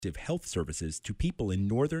health services to people in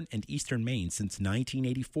northern and eastern Maine since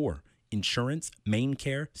 1984. Insurance, Maine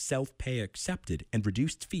Care, self-pay accepted, and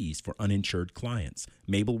reduced fees for uninsured clients.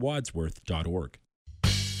 MabelWadsworth.org.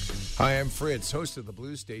 Hi, I'm Fritz, host of the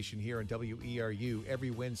Blues Station here on WERU every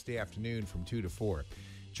Wednesday afternoon from 2 to 4.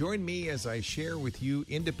 Join me as I share with you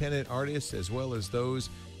independent artists as well as those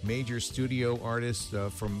major studio artists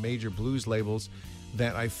from major blues labels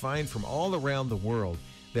that I find from all around the world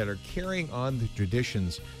that are carrying on the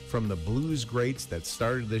traditions from the blues greats that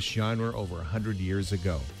started this genre over 100 years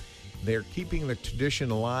ago. They're keeping the tradition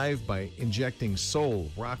alive by injecting soul,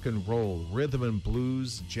 rock and roll, rhythm and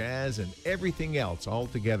blues, jazz, and everything else all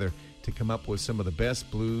together to come up with some of the best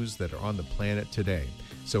blues that are on the planet today.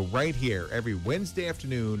 So right here, every Wednesday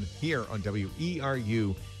afternoon, here on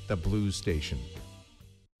WERU, the Blues Station.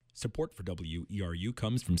 Support for WERU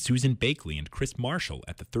comes from Susan Bakley and Chris Marshall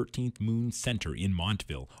at the 13th Moon Center in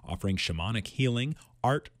Montville, offering shamanic healing,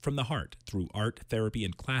 art from the heart through art therapy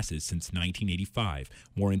and classes since 1985.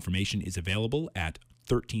 More information is available at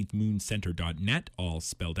 13thmooncenter.net, all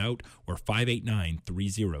spelled out, or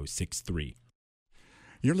 589-3063.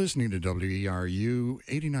 You're listening to WERU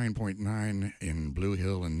 89.9 in Blue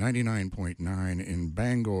Hill and 99.9 in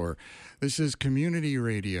Bangor. This is Community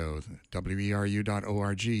Radio,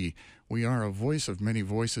 WERU.org. We are a voice of many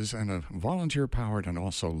voices and a volunteer-powered and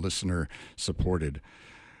also listener-supported.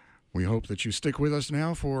 We hope that you stick with us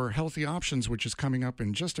now for Healthy Options, which is coming up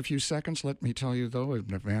in just a few seconds. Let me tell you, though,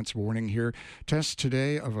 an advance warning here. Tests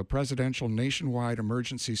today of a presidential nationwide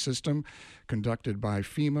emergency system conducted by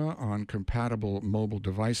FEMA on compatible mobile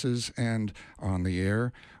devices and on the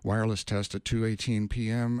air. Wireless test at 2:18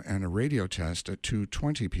 p.m. and a radio test at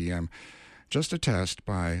 2:20 p.m. Just a test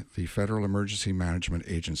by the Federal Emergency Management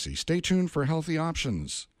Agency. Stay tuned for Healthy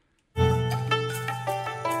Options.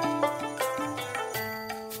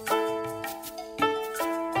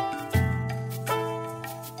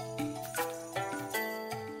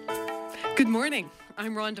 Good morning.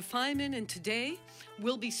 I'm Rhonda Feynman, and today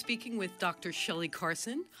we'll be speaking with Dr. Shelley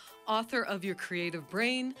Carson, author of Your Creative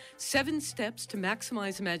Brain, 7 Steps to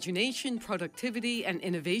Maximize Imagination, Productivity, and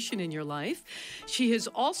Innovation in Your Life. She is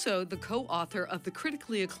also the co-author of the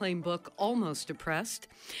critically acclaimed book, Almost Depressed.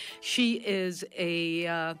 She is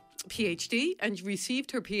a PhD and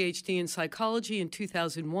received her PhD in psychology in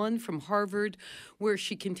 2001 from Harvard, where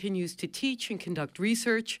she continues to teach and conduct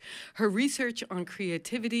research. Her research on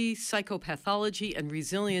creativity, psychopathology, and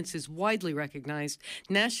resilience is widely recognized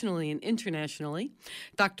nationally and internationally.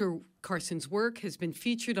 Dr. Carson's work has been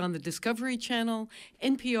featured on the Discovery Channel,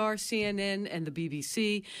 NPR, CNN, and the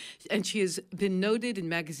BBC, and she has been noted in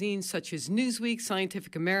magazines such as Newsweek,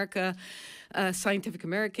 Scientific American,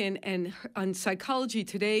 and on Psychology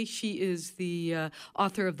Today, she is the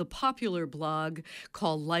author of the popular blog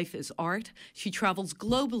called Life is Art. She travels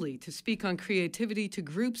globally to speak on creativity to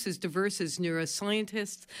groups as diverse as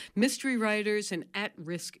neuroscientists, mystery writers, and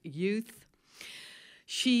at-risk youth.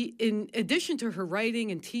 She, in addition to her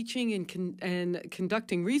writing and teaching and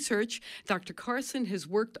conducting research, Dr. Carson has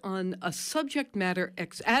worked on as a subject matter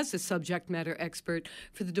expert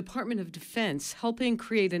for the Department of Defense, helping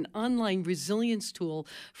create an online resilience tool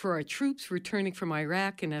for our troops returning from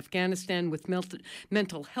Iraq and Afghanistan with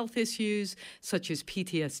mental health issues such as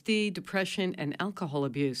PTSD, depression, and alcohol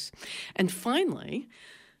abuse. And finally,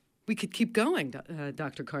 we could keep going,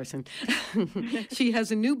 Dr. Carson. She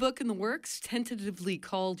has a new book in the works, tentatively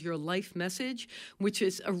called Your Life Message, which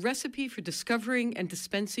is a recipe for discovering and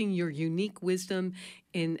dispensing your unique wisdom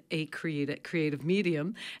in a creative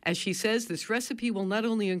medium. As she says, this recipe will not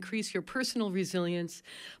only increase your personal resilience,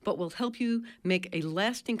 but will help you make a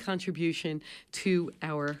lasting contribution to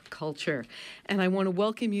our culture. And I want to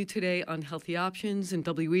welcome you today on Healthy Options and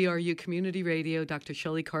WERU Community Radio, Dr.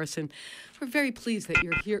 Shelley Carson. We're very pleased that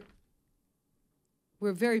you're here.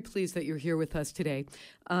 We're very pleased that you're here with us today.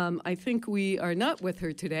 I think we are not with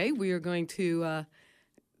her today. We are going to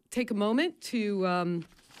take a moment to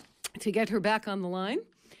get her back on the line.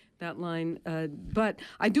 But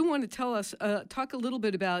I do want to talk a little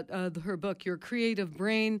bit about her book, Your Creative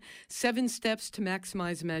Brain, 7 Steps to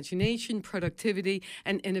Maximize Imagination, Productivity,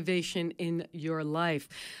 and Innovation in Your Life.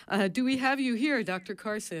 Do we have you here, Dr.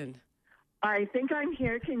 Carson? I think I'm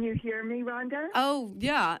here. Can you hear me, Rhonda? Oh,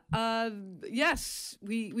 yeah. Yes,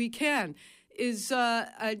 we can.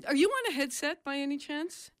 Are you on a headset by any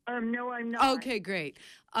chance? No, I'm not. Okay, great.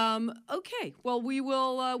 Okay, well,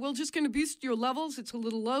 we're just going to boost your levels. It's a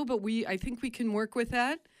little low, but I think we can work with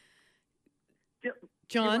that.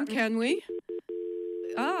 John, can we?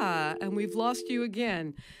 And we've lost you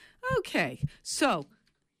again. Okay, so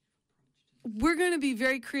we're going to be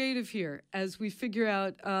very creative here as we figure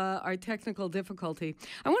out our technical difficulty.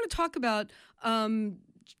 I want to talk about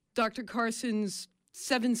Dr. Carson's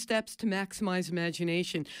 7 steps to maximize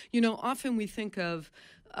imagination. Often we think of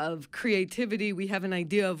creativity, we have an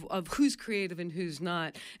idea of who's creative and who's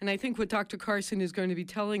not. And I think what Dr. Carson is going to be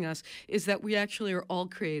telling us is that we actually are all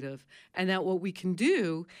creative, and that what we can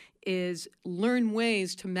do is learn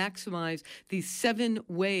ways to maximize these 7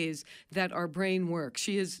 ways that our brain works.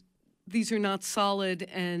 These are not solid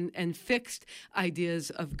and fixed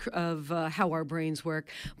ideas of how our brains work,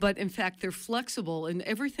 but in fact they're flexible, and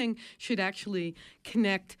everything should actually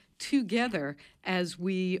connect together as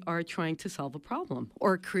we are trying to solve a problem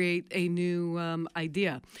or create a new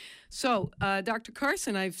idea. So, Dr.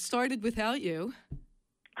 Carson, I've started without you.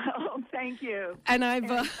 Oh, thank you. And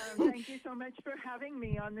thank you so much for having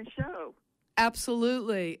me on the show.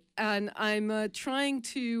 Absolutely. And I'm trying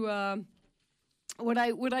to... What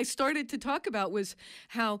I started to talk about was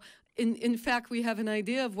how, in fact, we have an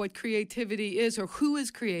idea of what creativity is or who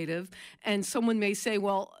is creative, and someone may say,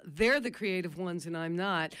 well, they're the creative ones and I'm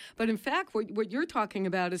not. But in fact, what you're talking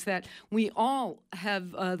about is that we all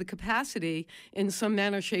have the capacity in some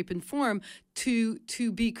manner, shape, and form to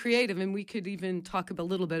be creative. And we could even talk a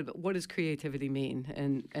little bit about what does creativity mean,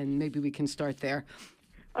 and maybe we can start there.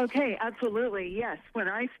 Okay, absolutely, yes. When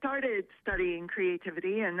I started studying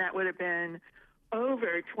creativity, and that would have been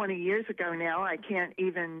over 20 years ago now, I can't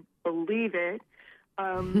even believe it.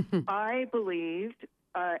 I believed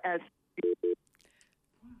as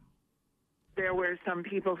there were some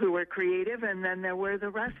people who were creative, and then there were the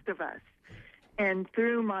rest of us. And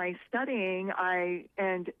through my studying,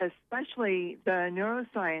 and especially the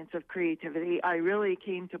neuroscience of creativity, I really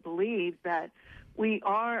came to believe that we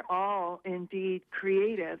are all indeed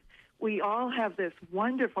creative. We all have this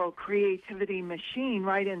wonderful creativity machine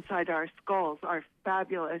right inside our skulls, our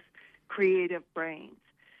fabulous creative brains.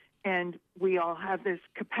 And we all have this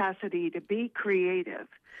capacity to be creative.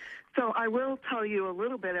 So I will tell you a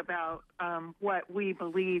little bit about what we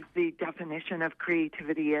believe the definition of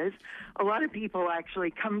creativity is. A lot of people actually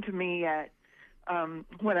come to me at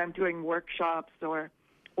when I'm doing workshops or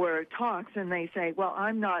talks, and they say, well,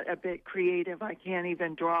 I'm not a bit creative. I can't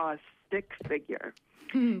even draw a stick figure.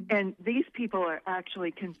 And these people are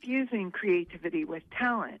actually confusing creativity with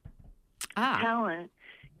talent. Talent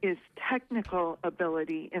is technical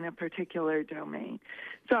ability in a particular domain.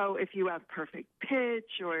 So if you have perfect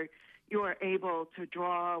pitch, or you are able to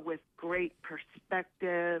draw with great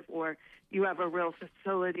perspective, or you have a real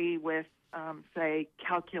facility with, say,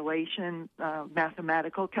 calculation,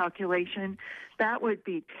 mathematical calculation, that would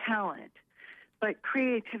be talent. But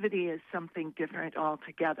creativity is something different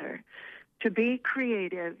altogether. To be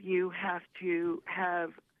creative, you have to have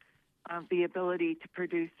the ability to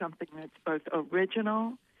produce something that's both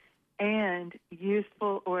original and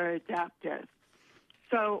useful or adaptive.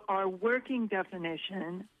 So our working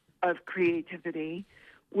definition of creativity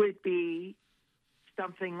would be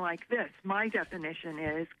something like this. My definition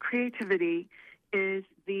is creativity is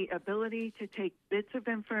the ability to take bits of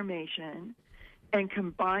information and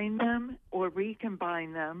combine them or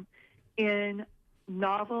recombine them in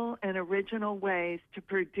novel and original ways to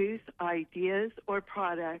produce ideas or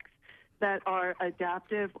products that are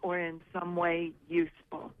adaptive or in some way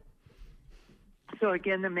useful. So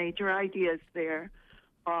again, the major ideas there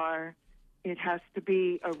are it has to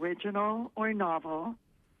be original or novel,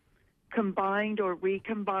 combined or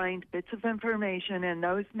recombined bits of information, and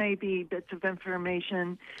those may be bits of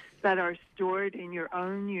information that are stored in your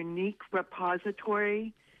own unique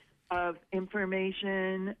repository of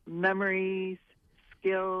information, memories,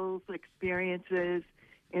 skills, experiences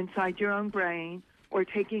inside your own brain, or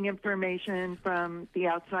taking information from the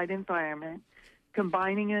outside environment,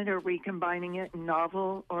 combining it or recombining it in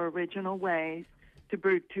novel or original ways to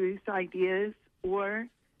produce ideas or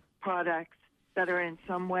products that are in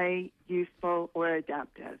some way useful or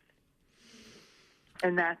adaptive.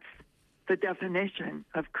 And that's the definition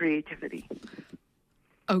of creativity.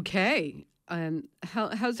 Okay.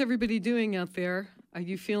 How's everybody doing out there? Are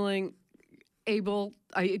you feeling able?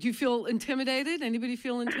 Do you feel intimidated? Anybody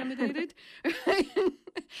feel intimidated?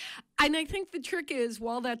 And I think the trick is,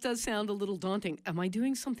 while that does sound a little daunting, am I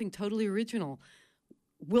doing something totally original?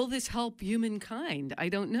 Will this help humankind? I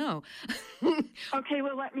don't know. Okay,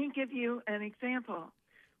 well, let me give you an example.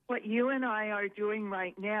 What you and I are doing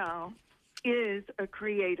right now is a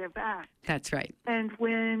creative act. That's right. And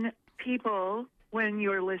when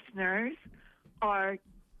your listeners are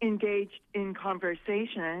engaged in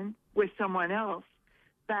conversation with someone else,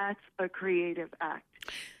 that's a creative act.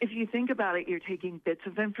 If you think about it, you're taking bits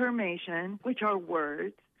of information, which are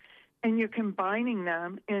words, and you're combining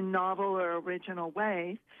them in novel or original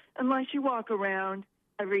ways, unless you walk around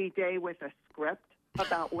every day with a script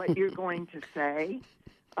about what you're going to say,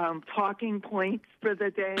 talking points for the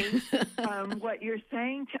day. What you're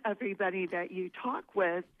saying to everybody that you talk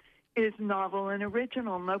with is novel and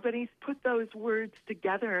original. Nobody's put those words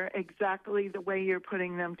together exactly the way you're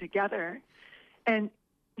putting them together. And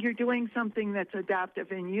you're doing something that's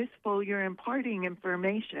adaptive and useful. You're imparting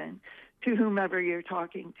information to whomever you're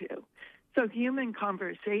talking to. So human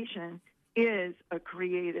conversation is a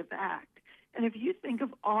creative act. And if you think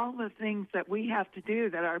of all the things that we have to do,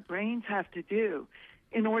 that our brains have to do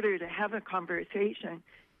in order to have a conversation,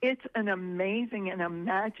 it's an amazing and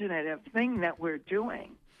imaginative thing that we're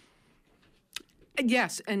doing.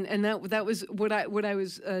 Yes, and that was what I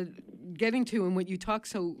was getting to, and what you talk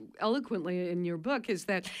so eloquently in your book is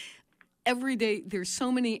that every day there's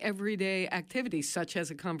so many everyday activities, such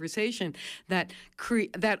as a conversation, that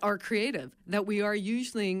are creative. That we are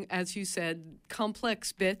using, as you said,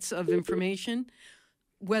 complex bits of information,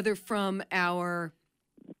 whether from our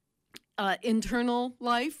internal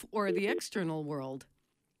life or the external world.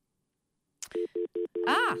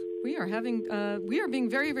 We are being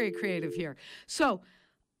very, very creative here. So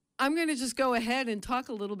I'm going to just go ahead and talk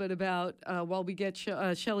a little bit about, while we get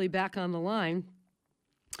Shelley back on the line,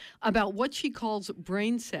 about what she calls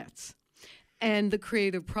brain sets and the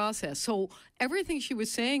creative process. So everything she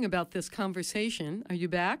was saying about this conversation, are you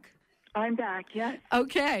back? I'm back, yes.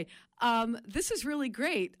 Okay. This is really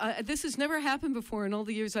great. This has never happened before in all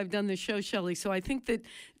the years I've done this show, Shelley. So I think that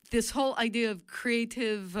this whole idea of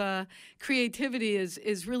creativity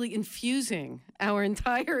is really infusing our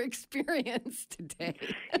entire experience today.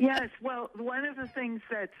 Yes. Well, one of the things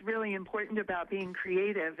that's really important about being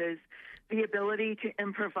creative is the ability to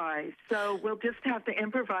improvise. So we'll just have to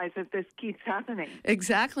improvise if this keeps happening.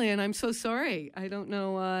 Exactly. And I'm so sorry. I don't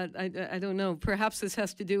know. I don't know. Perhaps this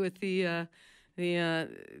has to do with the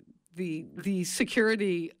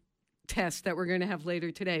security test that we're going to have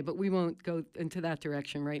later today, but we won't go into that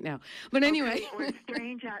direction right now. But anyway. Okay, or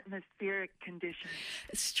strange atmospheric conditions.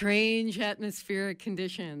 Strange atmospheric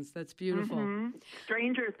conditions. That's beautiful. Mm-hmm.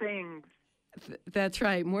 Stranger things. That's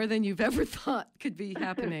right. More than you've ever thought could be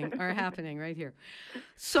happening are happening right here.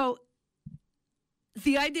 So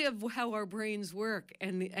the idea of how our brains work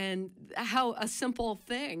and how a simple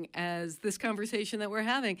thing as this conversation that we're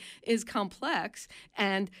having is complex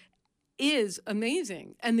and is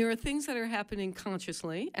amazing. And there are things that are happening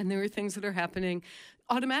consciously, and there are things that are happening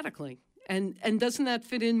automatically. And doesn't that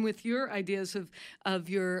fit in with your ideas of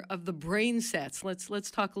the brain sets?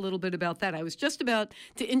 Let's talk a little bit about that. I was just about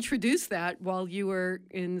to introduce that while you were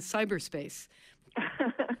in cyberspace.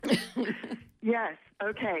 Yes.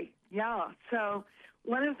 Okay. Yeah. So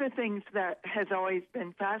one of the things that has always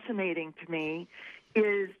been fascinating to me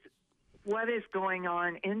is what is going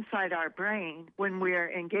on inside our brain when we're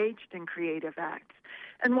engaged in creative acts.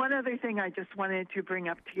 And one other thing I just wanted to bring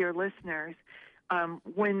up to your listeners,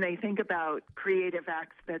 when they think about creative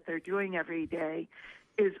acts that they're doing every day,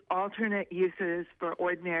 is alternate uses for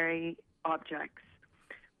ordinary objects.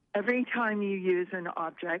 Every time you use an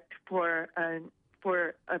object for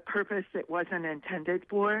a purpose it wasn't intended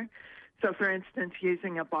for, so for instance,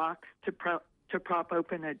 using a box to prop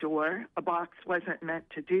open a door, a box wasn't meant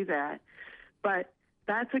to do that, but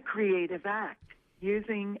that's a creative act,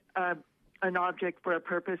 using an object for a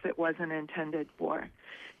purpose it wasn't intended for.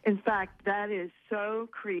 In fact, that is so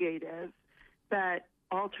creative that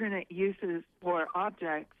alternate uses for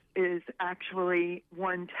objects is actually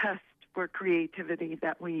one test for creativity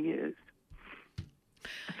that we use.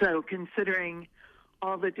 So considering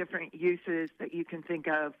all the different uses that you can think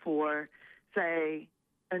of for, say,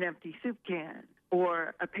 an empty soup can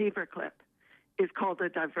or a paperclip is called a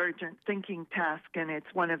divergent thinking task, and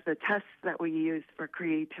it's one of the tests that we use for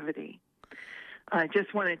creativity. I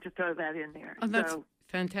just wanted to throw that in there. Oh, that's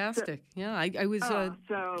fantastic. I was... go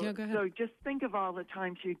ahead. So just think of all the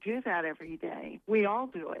times you do that every day. We all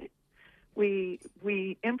do it. We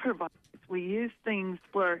improvise. We use things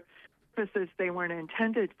for purposes they weren't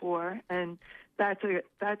intended for, and that's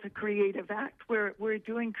a creative act. We're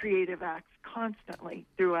doing creative acts constantly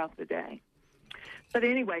throughout the day. But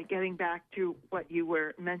anyway, getting back to what you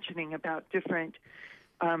were mentioning about different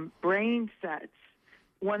brain sets,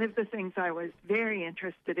 one of the things I was very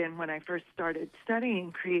interested in when I first started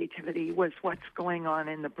studying creativity was what's going on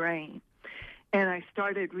in the brain. And I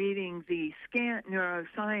started reading the scant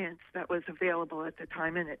neuroscience that was available at the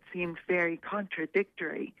time, and it seemed very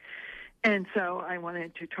contradictory. And so I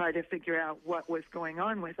wanted to try to figure out what was going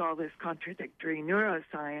on with all this contradictory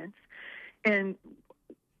neuroscience. And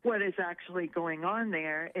what is actually going on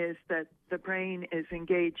there is that the brain is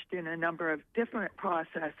engaged in a number of different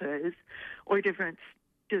processes or different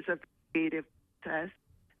stages of creative process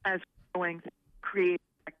as going through creative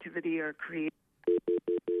activity or creative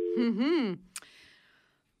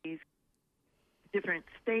these different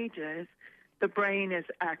stages. The brain is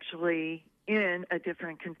actually in a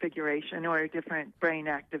different configuration or a different brain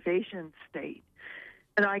activation state.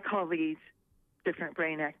 And I call these different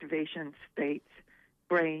brain activation states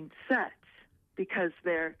brain sets because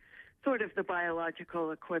they're sort of the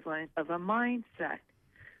biological equivalent of a mindset.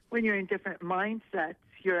 When you're in different mindsets,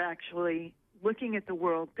 you're actually looking at the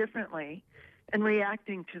world differently and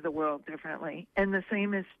reacting to the world differently. And the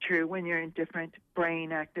same is true when you're in different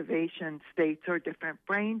brain activation states or different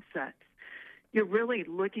brain sets. You're really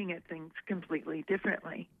looking at things completely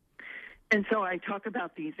differently. And so I talk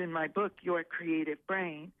about these in my book, Your Creative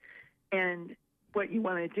Brain. And what you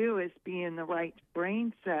want to do is be in the right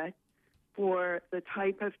brain set for the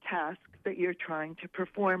type of task that you're trying to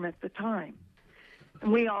perform at the time.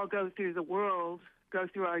 And we all go through the world, go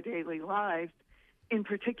through our daily lives in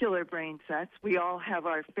particular brain sets. We all have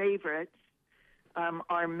our favorites,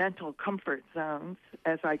 our mental comfort zones,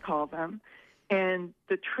 as I call them. And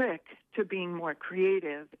the trick to being more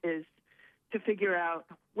creative is to figure out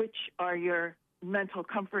which are your mental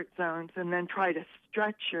comfort zones and then try to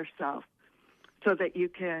stretch yourself so that you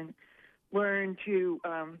can learn to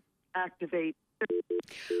activate.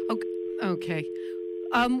 Okay.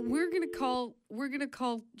 We're gonna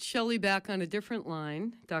call Shelley back on a different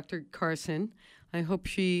line, Dr. Carson. I hope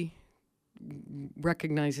she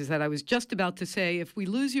recognizes that. I was just about to say, if we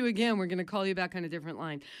lose you again, we're going to call you back on a different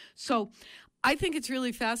line. So I think it's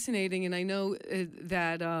really fascinating, and I know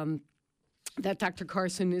that Dr.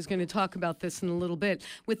 Carson is going to talk about this in a little bit,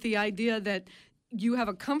 with the idea that you have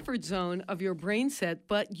a comfort zone of your brain set,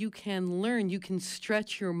 but you can learn, you can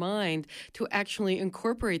stretch your mind to actually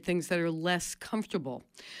incorporate things that are less comfortable.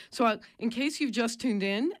 So in case you've just tuned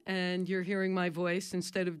in and you're hearing my voice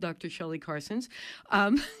instead of Dr. Shelley Carson's,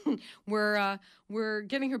 we're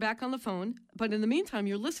getting her back on the phone. But in the meantime,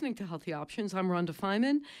 you're listening to Healthy Options. I'm Rhonda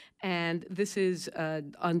Feiman, and this is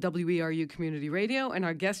on WERU Community Radio. And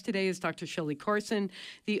our guest today is Dr. Shelley Carson,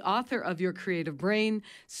 the author of Your Creative Brain,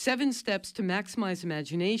 7 Steps to Maximize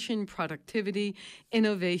Imagination, Productivity,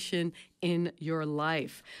 Innovation in Your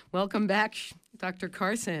Life. Welcome back, Dr.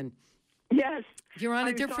 Carson. Yes. You're on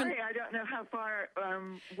I'm a different... sorry, I don't know how far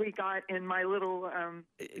we got in my little...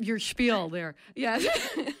 Your spiel there. Yes.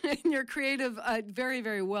 Your creative, very,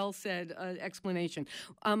 very well said explanation.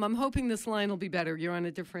 I'm hoping this line will be better. You're on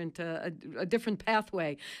a different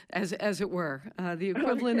pathway, as it were, the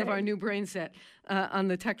equivalent of our new brain set on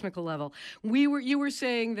the technical level. You were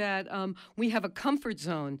saying that we have a comfort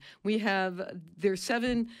zone. There's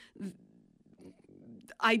 7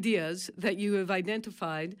 ideas that you have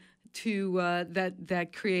identified to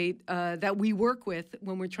that create that we work with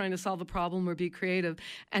when we're trying to solve a problem or be creative,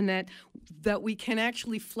 and that we can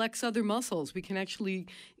actually flex other muscles. We can actually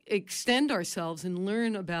extend ourselves and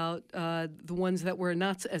learn about the ones that we're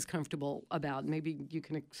not as comfortable about. Maybe you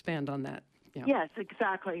can expand on that. Yeah. Yes,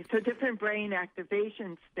 exactly. So different brain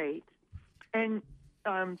activation states, and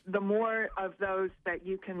the more of those that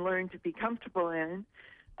you can learn to be comfortable in,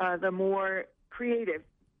 the more creative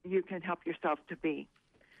you can help yourself to be.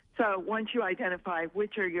 So once you identify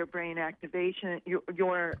which are your brain activation,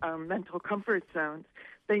 your mental comfort zones,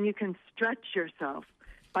 then you can stretch yourself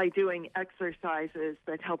by doing exercises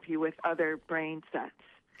that help you with other brain sets.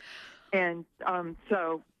 And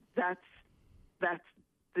so that's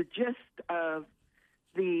the gist of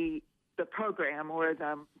the program or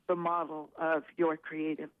the model of Your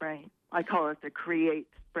Creative Brain. I call it the Create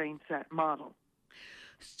Brain Set model.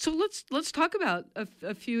 So let's talk about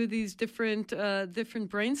a few of these different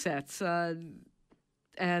brain sets,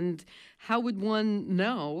 and how would one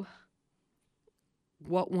know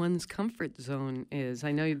what one's comfort zone is?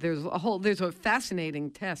 I know there's a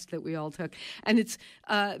fascinating test that we all took, and it's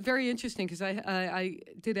very interesting because I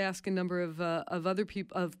did ask a number of other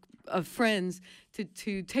people of friends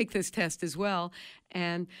to take this test as well,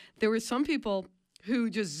 and there were some people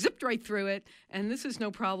who just zipped right through it, and this is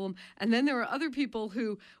no problem. And then there were other people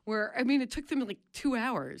who it took them like 2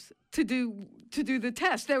 hours to do the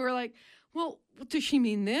test. They were like, well, does she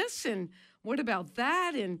mean this? And what about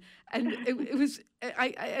that? And it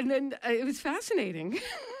was fascinating.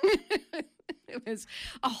 It was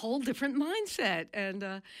a whole different mindset.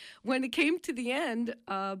 And when it came to the end,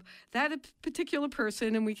 that particular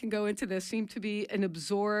person, and we can go into this, seemed to be an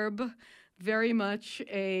absorb, very much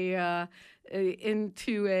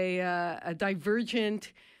into a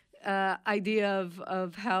divergent idea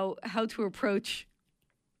of how to approach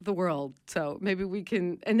the world. So maybe we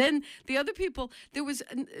can. And then the other people,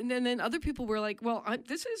 and then other people were like, well,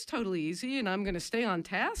 this is totally easy, and I'm going to stay on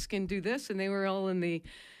task and do this. And they were all in the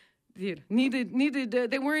needed.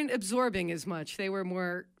 They weren't absorbing as much. They were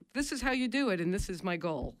more, this is how you do it, and this is my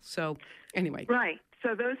goal. So anyway. Right.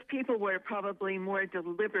 So those people were probably more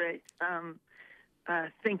deliberate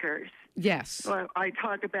thinkers. Yes. Well, I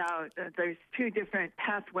talk about there's two different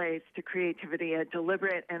pathways to creativity, a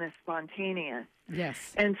deliberate and a spontaneous.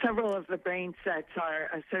 Yes. And several of the brain sets are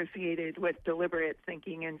associated with deliberate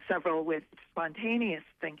thinking and several with spontaneous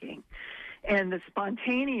thinking. And the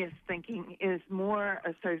spontaneous thinking is more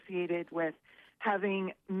associated with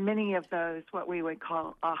having many of those, what we would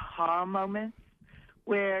call aha moments,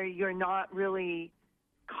 where you're not really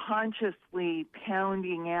consciously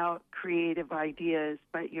pounding out creative ideas,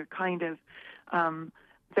 but you're kind of,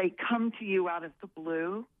 they come to you out of the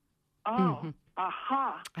blue. Oh,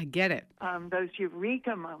 aha. I get it. Those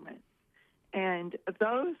eureka moments. And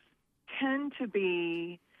those tend to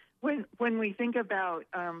be, when we think about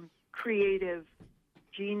creative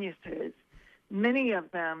geniuses, many of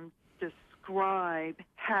them describe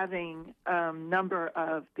having a number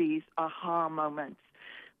of these aha moments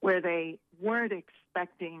where they weren't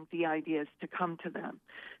expecting the ideas to come to them.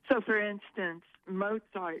 So, for instance,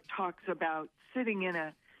 Mozart talks about sitting in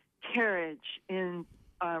a carriage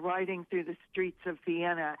riding through the streets of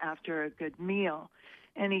Vienna after a good meal.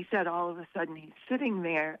 And he said all of a sudden he's sitting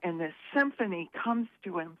there and this symphony comes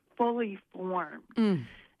to him fully formed.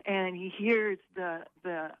 And he hears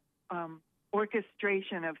the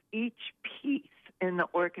orchestration of each piece in the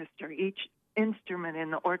orchestra, each instrument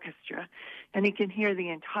in the orchestra, and he can hear the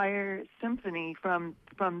entire symphony from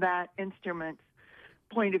that instrument's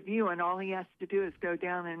point of view, and all he has to do is go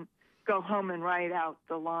home and write out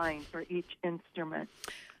the line for each instrument.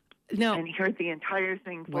 No. And he heard the entire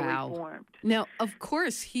thing fully formed. Now, of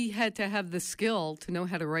course, he had to have the skill to know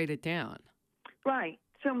how to write it down. Right.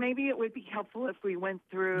 So maybe it would be helpful if we went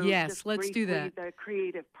through let's do that. The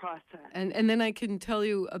creative process. And then I can tell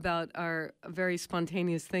you about our very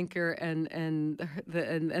spontaneous thinker and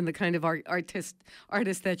the kind of artist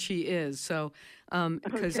that she is. So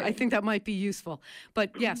because I think that might be useful.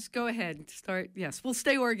 But yes, go ahead. Start. Yes, we'll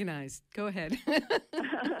stay organized. Go ahead.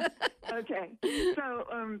 Okay.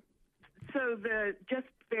 So just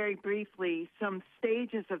very briefly, some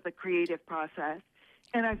stages of the creative process.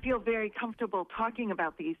 And I feel very comfortable talking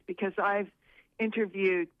about these because I've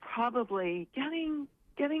interviewed probably getting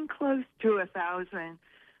close to 1,000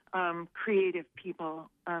 creative people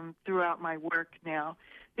throughout my work now.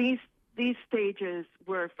 These stages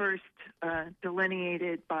were first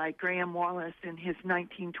delineated by Graham Wallace in his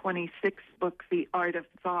 1926 book, The Art of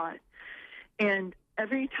Thought. And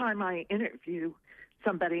every time I interview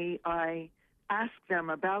somebody, I ask them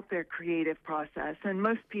about their creative process, and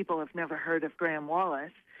most people have never heard of Graham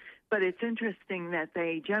Wallace, but it's interesting that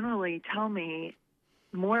they generally tell me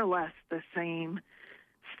more or less the same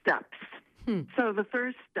steps. So the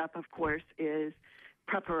first step, of course, is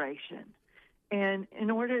preparation. And in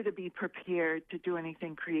order to be prepared to do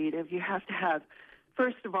anything creative, you have to have,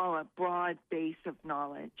 first of all, a broad base of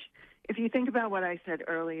knowledge. If you think about what I said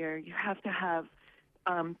earlier, you have to have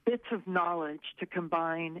bits of knowledge to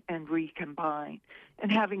combine and recombine.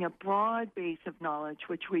 And having a broad base of knowledge,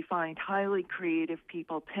 which we find highly creative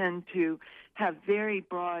people tend to have very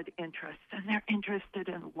broad interests, and they're interested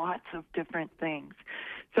in lots of different things.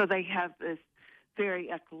 So they have this very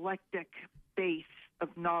eclectic base of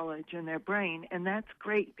knowledge in their brain, and that's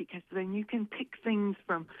great because then you can pick things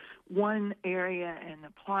from one area and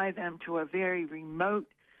apply them to a very remote,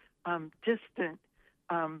 distant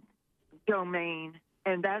domain.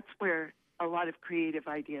 And that's where a lot of creative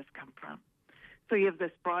ideas come from. So you have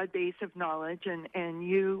this broad base of knowledge, and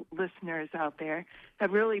you listeners out there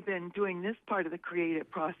have really been doing this part of the creative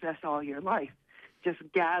process all your life, just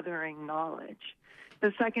gathering knowledge.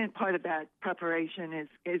 The second part of that preparation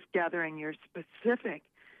is gathering your specific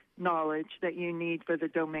knowledge that you need for the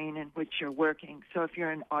domain in which you're working. So if you're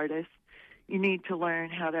an artist, you need to learn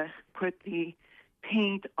how to put the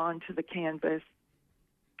paint onto the canvas.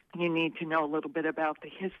 You need to know a little bit about the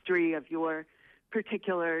history of your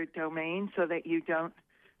particular domain so that you don't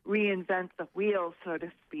reinvent the wheel, so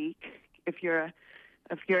to speak. If you're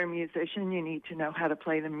a musician, you need to know how to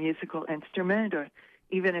play the musical instrument, or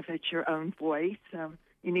even if it's your own voice,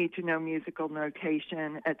 you need to know musical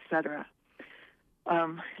notation, etc.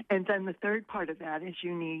 And then the third part of that is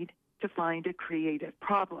you need to find a creative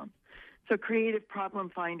problem. So creative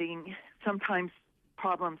problem finding, sometimes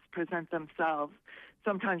problems present themselves.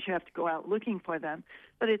 Sometimes you have to go out looking for them.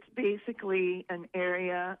 But it's basically an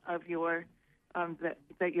area of your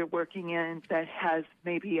that you're working in that has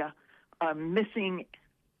maybe a missing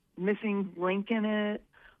link in it,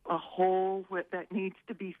 a hole that needs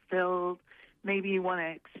to be filled. Maybe you want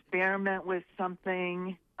to experiment with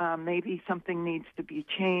something. Maybe something needs to be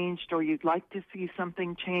changed, or you'd like to see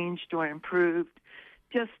something changed or improved.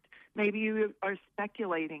 Just maybe you are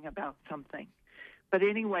speculating about something. But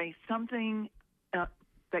anyway, something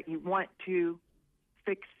that you want to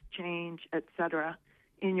fix, change, etc.,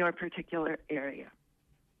 in your particular area.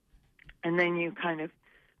 And then you kind of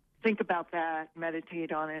think about that,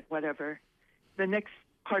 meditate on it, whatever. The next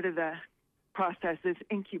part of the process is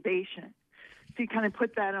incubation. So you kind of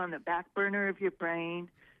put that on the back burner of your brain,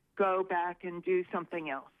 go back and do something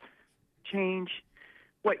else. Change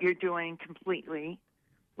what you're doing completely.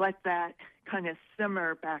 Let that kind of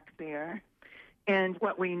simmer back there. And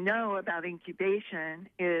what we know about incubation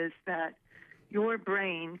is that your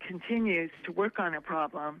brain continues to work on a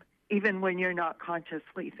problem even when you're not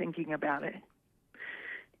consciously thinking about it.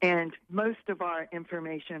 And most of our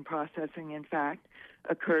information processing, in fact,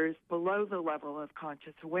 occurs below the level of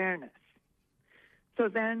conscious awareness. So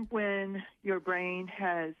then when your brain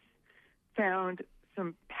has found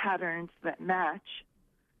some patterns that match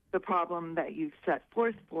the problem that you've set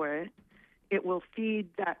forth for it, it will feed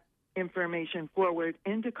that information forward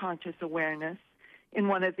into conscious awareness in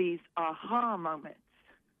one of these aha moments.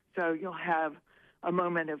 So you'll have a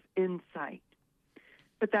moment of insight.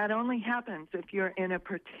 But that only happens if you're in a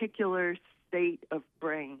particular state of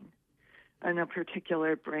brain, in a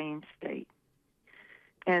particular brain state.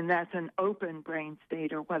 And that's an open brain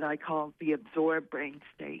state, or what I call the absorbed brain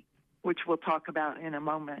state, which we'll talk about in a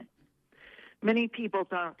moment. Many people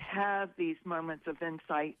don't have these moments of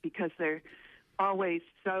insight because they're always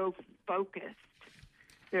so focused.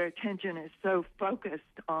 Their attention is so focused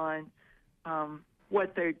on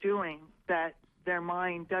what they're doing that their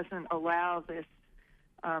mind doesn't allow this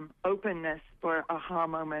openness for aha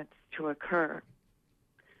moments to occur.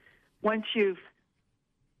 Once you've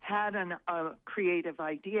had a creative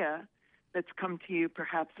idea that's come to you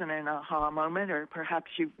perhaps in an aha moment, or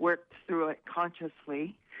perhaps you've worked through it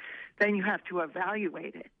consciously, then you have to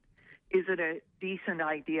evaluate it. Is it a decent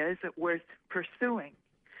idea? Is it worth pursuing?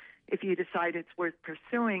 If you decide it's worth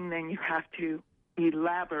pursuing, then you have to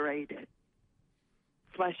elaborate it,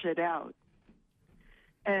 flesh it out.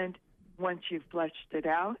 And once you've fleshed it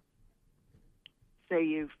out, say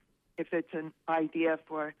if it's an idea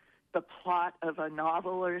for the plot of a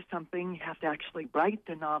novel or something, you have to actually write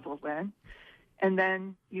the novel then, and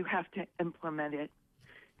then you have to implement it,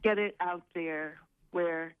 get it out there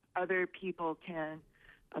where other people can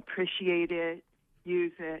appreciate it,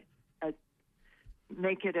 use it,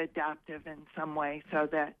 make it adaptive in some way so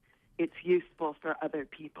that it's useful for other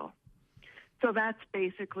people. So that's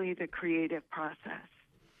basically the creative process.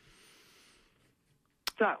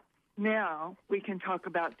 So now we can talk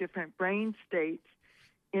about different brain states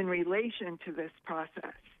in relation to this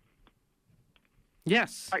process.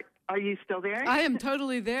 Yes. Are you still there? I am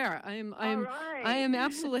totally there. I am right. I am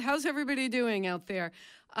absolutely. How's everybody doing out there?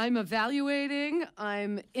 I'm evaluating.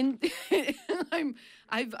 I've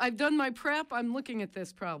done my prep. I'm looking at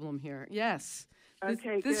this problem here. Yes.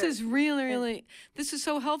 Okay. This good. is really this is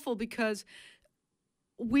so helpful because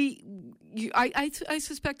I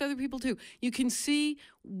suspect other people too. You can see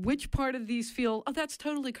which part of these feel, oh, that's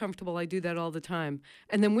totally comfortable. I do that all the time.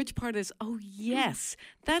 And then which part is, oh, yes,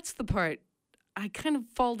 that's the part I kind of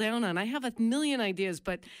fall down on. I have a million ideas,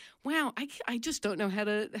 but wow, I just don't know how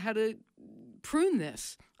to prune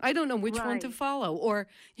this. I don't know which one to follow, or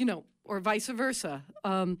vice versa.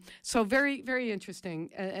 So very, very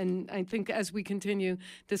interesting. And I think as we continue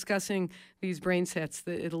discussing these brain sets,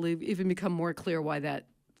 that it'll even become more clear why that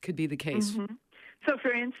could be the case. Mm-hmm. So,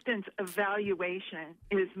 for instance, evaluation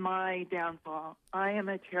is my downfall. I am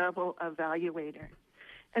a terrible evaluator.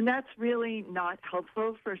 And that's really not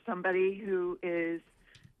helpful for somebody who is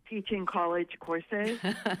teaching college courses.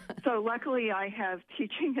 So luckily I have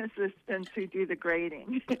teaching assistants who do the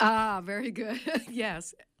grading. Ah, very good.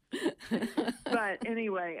 Yes. But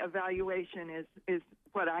anyway, evaluation is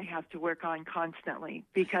what I have to work on constantly,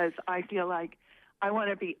 because I feel like I want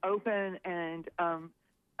to be open and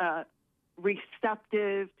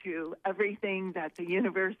receptive to everything that the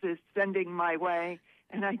universe is sending my way,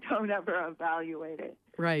 and I don't ever evaluate it.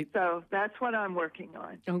 Right. So that's what I'm working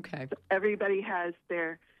on. Okay. So everybody has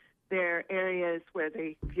their areas where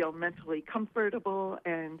they feel mentally comfortable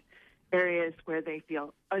and areas where they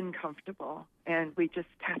feel uncomfortable, and we just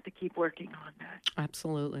have to keep working on that.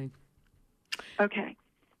 Absolutely. Okay.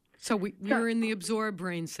 So we're in the absorb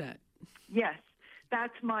brain set. Yes.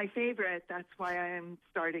 That's my favorite. That's why I am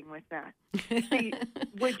starting with that.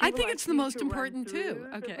 I think it's the most important too.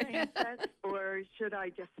 Okay. The brain sets, or should I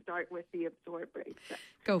just start with the absorb brain set?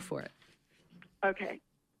 Go for it. Okay.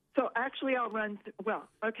 So actually, I'll run.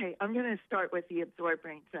 I'm going to start with the absorb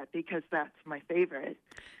brain set because that's my favorite.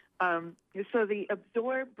 So the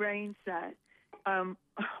absorb brain set.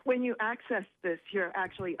 When you access this, you're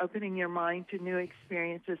actually opening your mind to new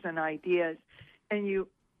experiences and ideas, and you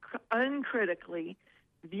uncritically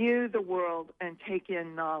view the world and take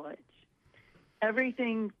in knowledge.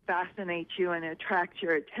 Everything fascinates you and attracts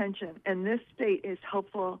your attention, and this state is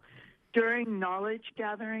helpful during knowledge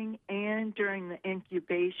gathering and during the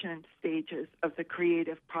incubation stages of the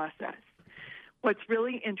creative process. What's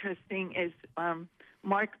really interesting is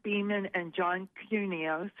Mark Beeman and John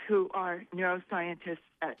Cunios, who are neuroscientists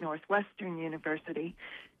at Northwestern University,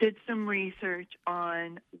 did some research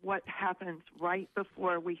on what happens right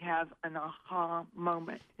before we have an aha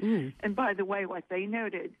moment. And by the way, what they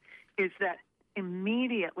noted is that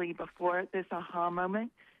immediately before this aha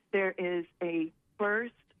moment, there is a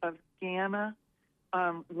burst of gamma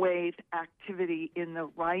wave activity in the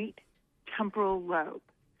right temporal lobe.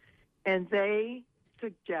 And they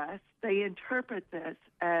interpret this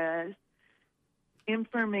as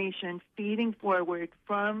information feeding forward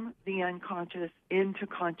from the unconscious into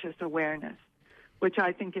conscious awareness, which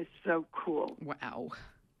I think is so cool. Wow.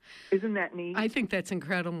 Isn't that neat? I think that's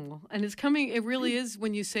incredible. And it really is,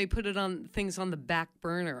 when you say put it on things on the back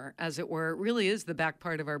burner, as it were, it really is the back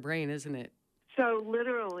part of our brain, isn't it? So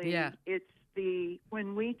literally, it's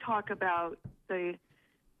when we talk about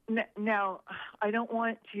now, I don't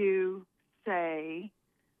want to say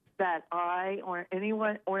that I or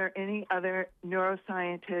anyone or any other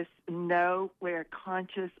neuroscientists know where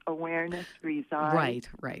conscious awareness resides.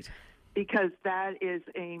 Right. Because that's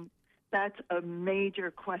a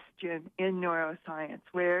major question in neuroscience.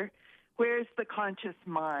 Where's the conscious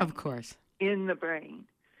mind? Of course. In the brain.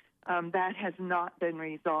 That has not been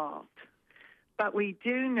resolved. But we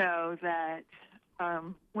do know that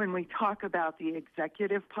when we talk about the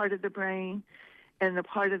executive part of the brain and the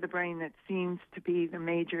part of the brain that seems to be the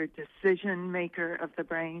major decision maker of the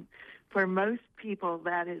brain, for most people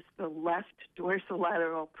that is the left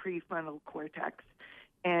dorsolateral prefrontal cortex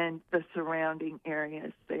and the surrounding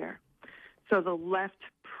areas there. So the left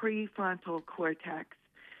prefrontal cortex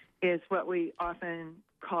is what we often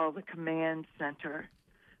call the command center,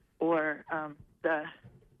 or the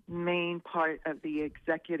main part of the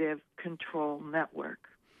executive control network.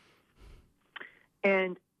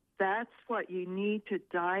 And that's what you need to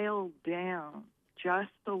dial down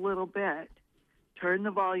just a little bit, turn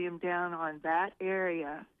the volume down on that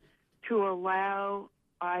area to allow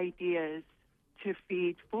ideas to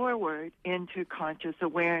feed forward into conscious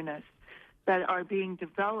awareness that are being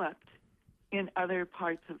developed in other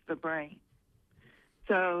parts of the brain.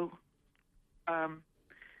 So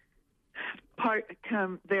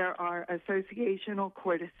there are associational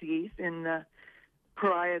cortices in the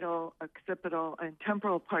parietal, occipital, and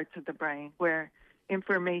temporal parts of the brain where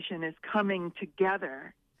information is coming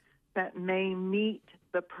together that may meet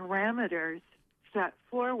the parameters set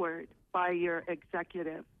forward by your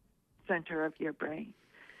executive center of your brain.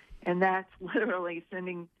 And that's literally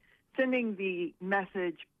sending the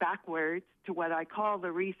message backwards to what I call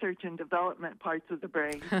the research and development parts of the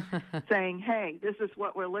brain, saying, hey, this is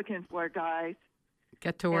what we're looking for, guys.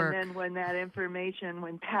 Get to work. And then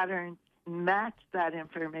when patterns match that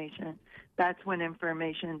information, that's when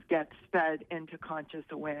information gets fed into conscious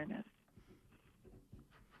awareness.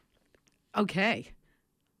 Okay.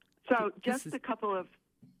 So just a couple of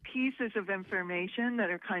pieces of information that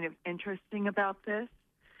are kind of interesting about this,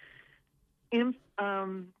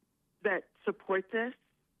 that support this.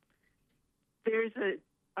 There's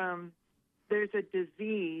a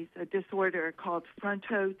disease, a disorder called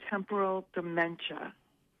frontotemporal dementia,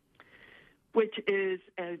 which is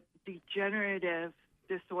a degenerative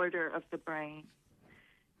disorder of the brain.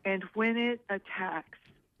 And when it attacks,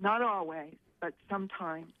 not always, but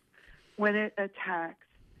sometimes, when it attacks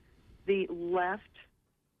the left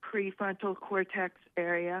prefrontal cortex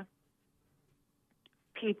area,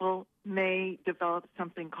 people may develop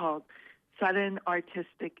something called sudden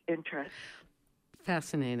artistic interest.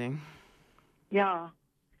 Fascinating. Yeah.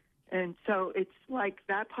 And so it's like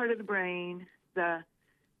that part of the brain, the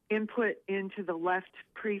input into the left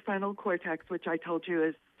prefrontal cortex, which I told you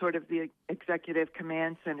is sort of the executive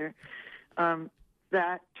command center,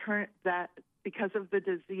 that because of the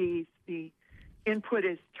disease, the input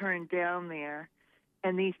is turned down there,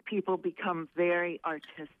 and these people become very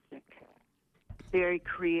artistic, very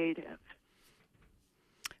creative.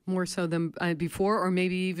 More so than before, or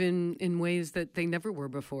maybe even in ways that they never were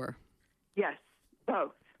before? Yes,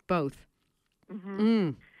 both. Both.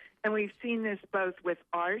 And we've seen this both with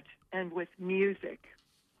art and with music.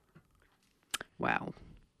 Wow.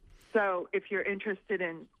 So if you're interested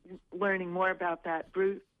in learning more about that,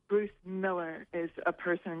 Bruce Miller is a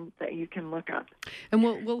person that you can look up. And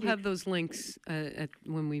we'll have those links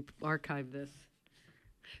when we archive this.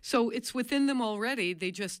 So it's within them already.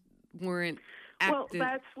 They just weren't active.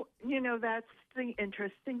 Well, that's the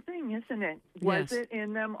interesting thing, isn't it? Was it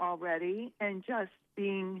in them already and just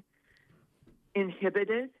being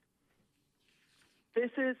inhibited?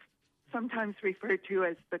 This is sometimes referred to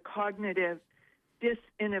as the cognitive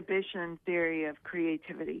disinhibition theory of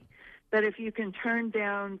creativity. That if you can turn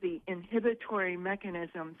down the inhibitory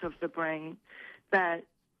mechanisms of the brain, that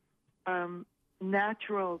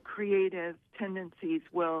natural creative tendencies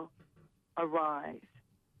will arise.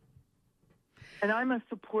 And I'm a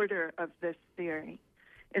supporter of this theory.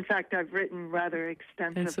 In fact, I've written rather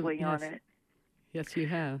extensively on it. Yes, you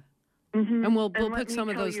have. And we'll and put some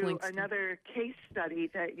of those links. Another case study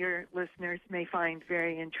that your listeners may find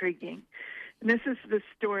very intriguing. And this is the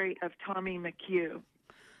story of Tommy McHugh.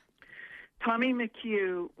 Tommy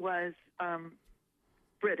McHugh was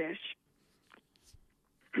British,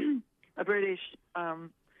 a British, he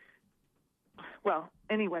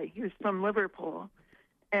was from Liverpool.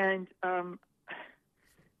 And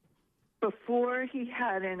before he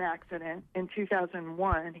had an accident in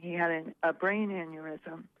 2001, he had a brain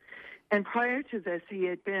aneurysm. And prior to this, he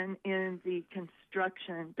had been in the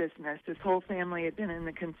construction business. His whole family had been in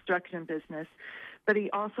the construction business. But he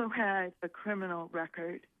also had a criminal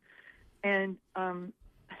record. And the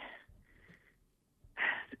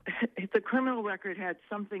criminal record had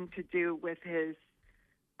something to do with his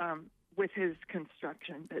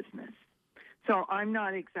construction business. So I'm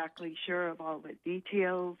not exactly sure of all the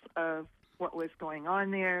details of what was going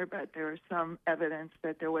on there, but there was some evidence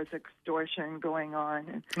that there was extortion going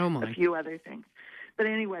on and a few other things. But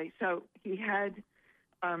anyway, so he had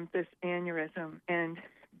this aneurysm, and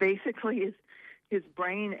basically his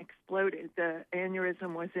brain exploded. The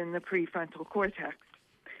aneurysm was in the prefrontal cortex,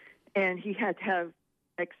 and he had to have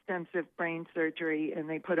extensive brain surgery, and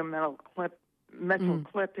they put a metal clip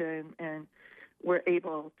in and were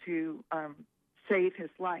able to save his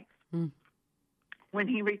life. When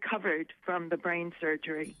he recovered from the brain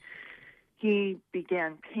surgery, he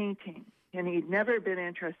began painting, and he'd never been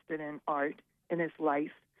interested in art in his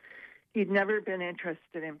life. He'd never been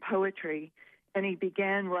interested in poetry, and he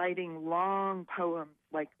began writing long poems,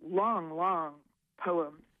 like long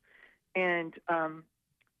poems, and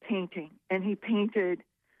painting. And he painted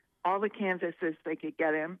all the canvases they could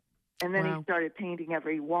get him. And then he started painting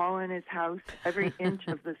every wall in his house, every inch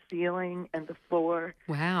of the ceiling and the floor.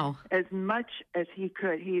 Wow. As much as he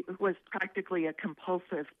could. He was practically a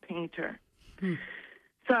compulsive painter.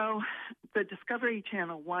 So the Discovery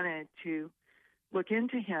Channel wanted to look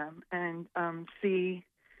into him and see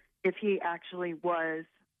if he actually was,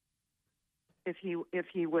 if he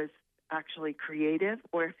was actually creative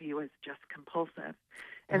or if he was just compulsive.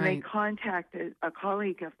 And they contacted a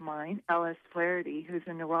colleague of mine, Alice Flaherty, who's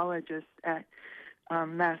a neurologist at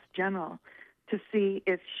Mass General, to see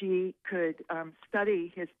if she could study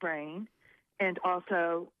his brain, and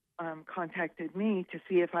also contacted me to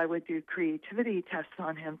see if I would do creativity tests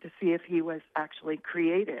on him to see if he was actually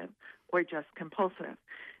creative or just compulsive.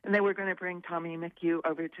 And they were going to bring Tommy McHugh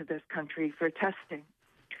over to this country for testing.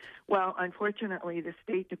 Well, unfortunately, the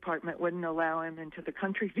State Department wouldn't allow him into the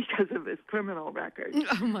country because of his criminal record.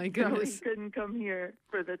 Oh, my goodness. So he couldn't come here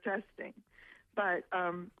for the testing. But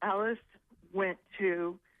Alice went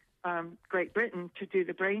to Great Britain to do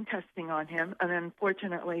the brain testing on him, and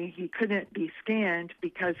unfortunately, he couldn't be scanned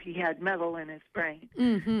because he had metal in his brain.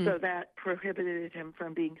 So that prohibited him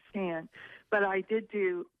from being scanned. But I did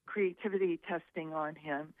do creativity testing on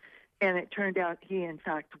him, and it turned out he, in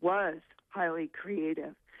fact, was highly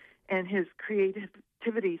creative. And his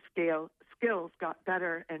creativity skills got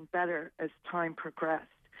better and better as time progressed.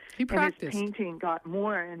 He practiced. And his painting got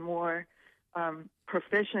more and more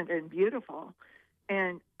proficient and beautiful.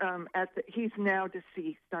 And he's now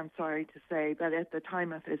deceased, I'm sorry to say, but at the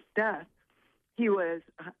time of his death, he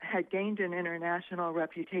had gained an international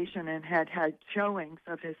reputation and had showings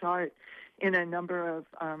of his art in a number of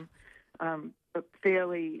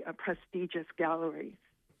fairly prestigious galleries.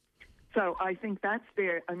 So I think that's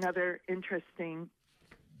another interesting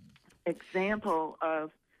example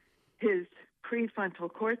of his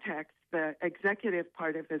prefrontal cortex, the executive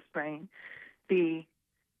part of his brain. The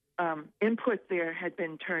input there had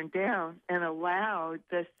been turned down and allowed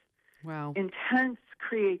this intense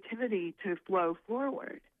creativity to flow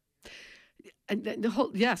forward. And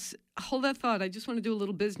hold that thought. I just want to do a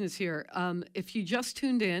little business here. If you just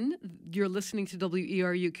tuned in, you're listening to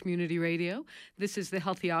WERU Community Radio. This is the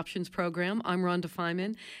Healthy Options Program. I'm Rhonda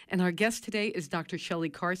Feiman, and our guest today is Dr. Shelley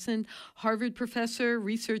Carson, Harvard professor,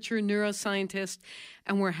 researcher, neuroscientist,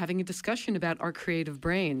 and we're having a discussion about our creative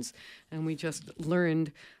brains. And we just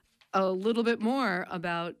learned a little bit more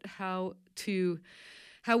about how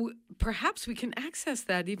perhaps we can access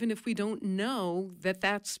that even if we don't know that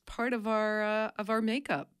that's part of our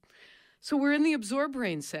makeup. So we're in the Absorb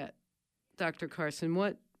Brain set, Dr. Carson.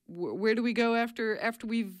 Where do we go after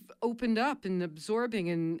we've opened up and absorbing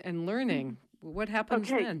and learning? What happens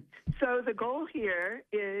then? So the goal here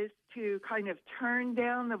is to kind of turn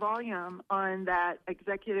down the volume on that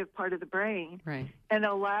executive part of the brain, right, and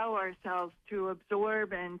allow ourselves to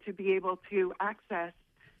absorb and to be able to access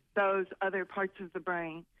those other parts of the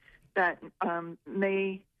brain that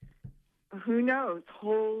may, who knows,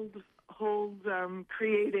 hold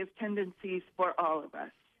creative tendencies for all of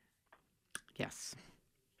us. Yes.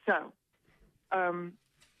 So,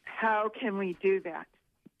 how can we do that?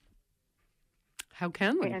 How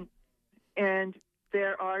can we? And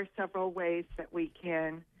there are several ways that we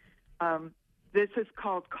can. This is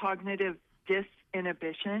called cognitive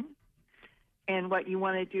disinhibition. And what you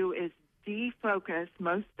want to do is defocus.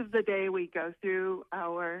 Most of the day we go through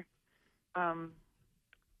our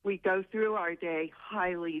day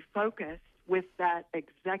highly focused with that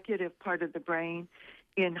executive part of the brain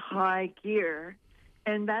in high gear.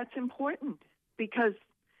 And that's important because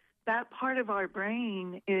that part of our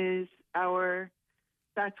brain is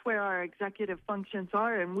that's where our executive functions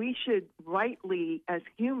are, and we should rightly, as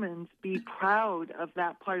humans, be proud of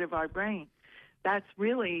that part of our brain. That's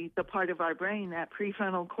really the part of our brain, that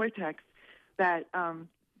prefrontal cortex, that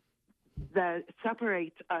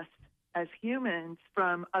separates us as humans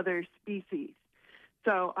from other species.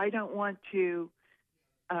 So I don't want to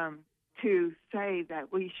say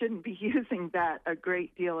that we shouldn't be using that a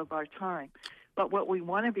great deal of our time. But what we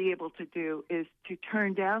want to be able to do is to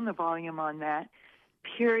turn down the volume on that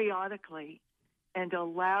periodically and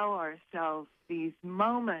allow ourselves these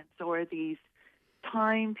moments or these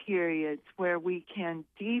time periods where we can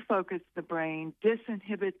defocus the brain,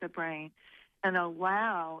 disinhibit the brain, and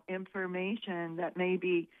allow information that may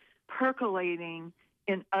be percolating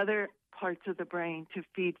in other parts of the brain to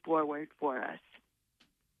feed forward for us.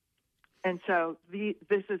 And so this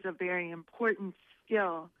is a very important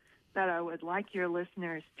skill that I would like your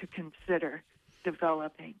listeners to consider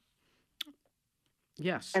developing.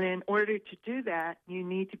 Yes. And in order to do that, you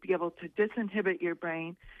need to be able to disinhibit your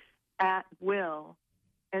brain at will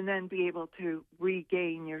and then be able to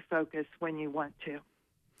regain your focus when you want to.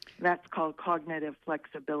 That's called cognitive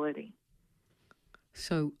flexibility.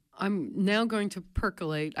 So I'm now going to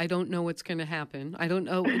percolate. I don't know what's going to happen. I don't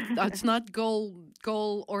know. It's not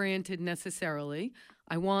goal-oriented necessarily.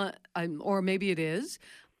 Or maybe it is.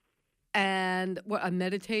 And I'm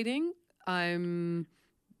meditating.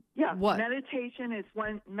 What? Meditation is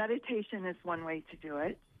one way to do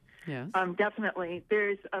it. Yes. Definitely.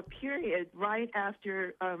 There's a period right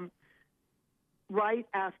after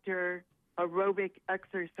aerobic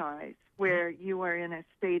exercise where you are in a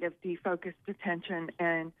state of defocused attention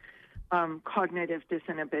and cognitive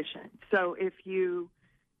disinhibition. So if you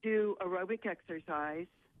do aerobic exercise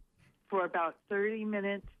for about 30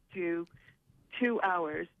 minutes to 2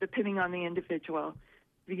 hours, depending on the individual,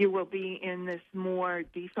 you will be in this more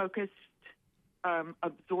defocused,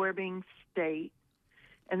 absorbing state,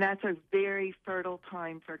 and that's a very fertile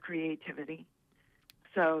time for creativity.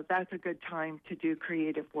 So that's a good time to do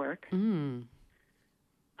creative work. Mm.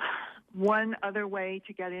 One other way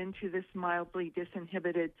to get into this mildly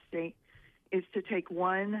disinhibited state is to take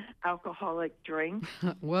one alcoholic drink.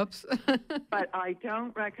 Whoops. But I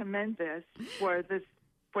don't recommend this for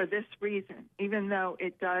this reason, even though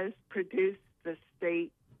it does produce the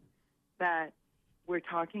state that we're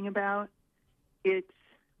talking about.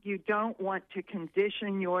 You don't want to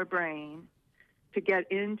condition your brain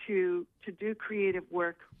to do creative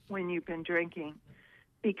work when you've been drinking,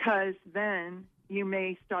 because then you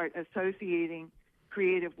may start associating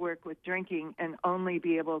creative work with drinking and only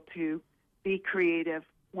be able to be creative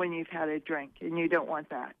when you've had a drink, and you don't want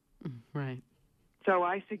that. Right. So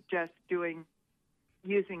I suggest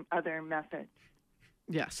using other methods.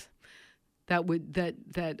 Yes.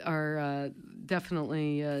 That are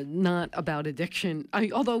definitely not about addiction.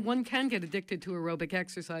 Although one can get addicted to aerobic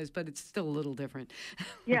exercise, but it's still a little different.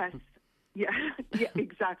 Yes, yeah,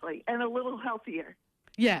 exactly, and a little healthier.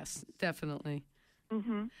 Yes, definitely.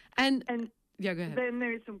 Mm-hmm. And yeah, go ahead. Then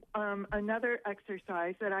there's another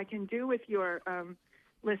exercise that I can do with your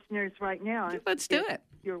listeners right now. Let's do it.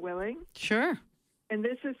 you're willing. Sure. And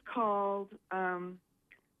this is called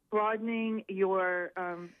broadening your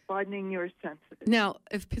senses. Now,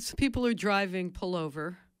 if people are driving, pull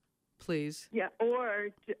over, please.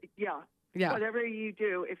 Yeah, whatever you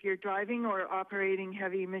do, if you're driving or operating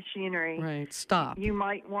heavy machinery, Right, stop. You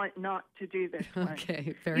might want not to do this one.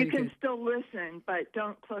 Okay, very You good. can still listen, but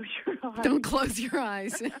don't close your eyes. Don't close your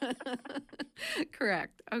eyes.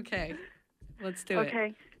 Correct. Okay, let's do it.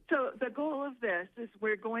 Okay, so the goal of this is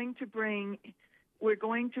we're going to bring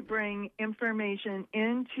information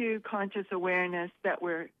into conscious awareness that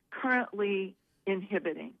we're currently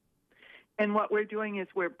inhibiting. And what we're doing is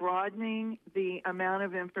we're broadening the amount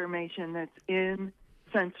of information that's in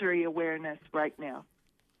sensory awareness right now.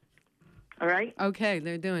 All right? Okay,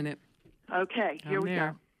 they're doing it. Okay, here I'm we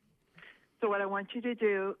there. go. So what I want you to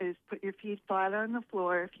do is put your feet flat on the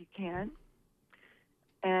floor if you can,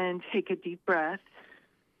 and take a deep breath.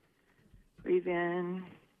 Breathe in,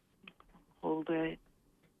 hold it,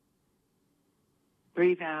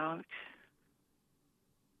 breathe out.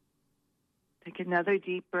 Take another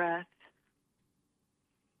deep breath.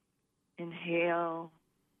 Inhale,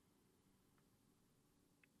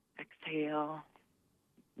 exhale.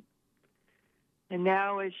 And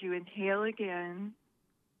now as you inhale again,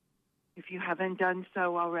 if you haven't done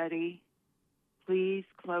so already, please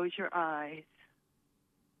close your eyes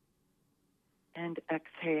and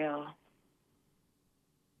exhale.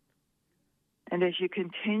 And as you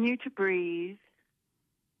continue to breathe,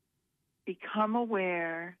 become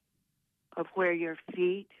aware of where your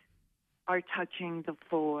feet are touching the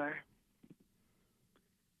floor.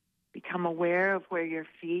 Become aware of where your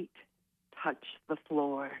feet touch the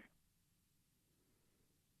floor.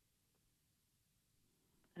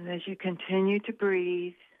 And as you continue to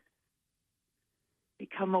breathe,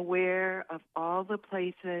 become aware of all the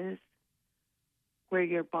places where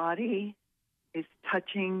your body is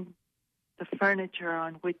touching the furniture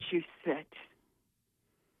on which you sit.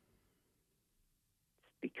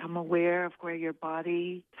 Become aware of where your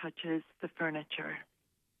body touches the furniture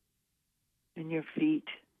and your feet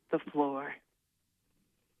the floor.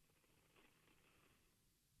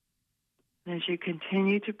 And as you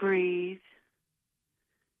continue to breathe,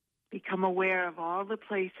 become aware of all the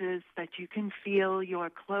places that you can feel your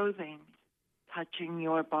clothing touching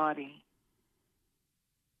your body.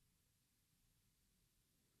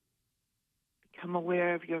 Become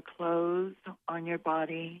aware of your clothes on your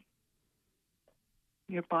body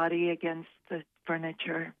against the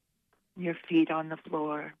furniture, your feet on the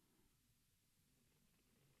floor.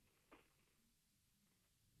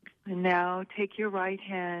 And now take your right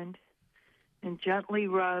hand and gently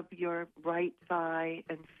rub your right thigh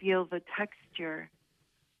and feel the texture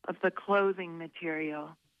of the clothing material.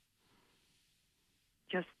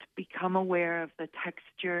 Just become aware of the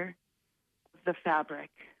texture of the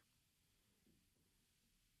fabric.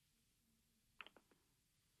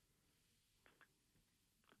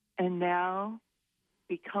 And now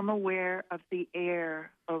become aware of the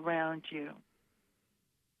air around you.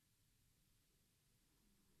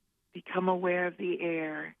 Become aware of the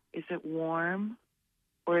air. Is it warm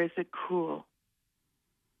or is it cool?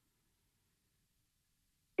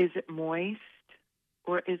 Is it moist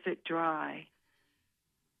or is it dry?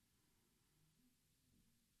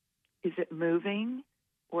 Is it moving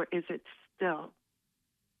or is it still?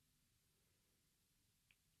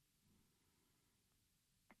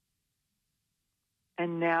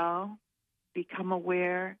 And now become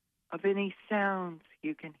aware of any sounds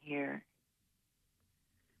you can hear.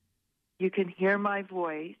 You can hear my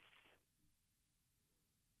voice.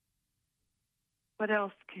 What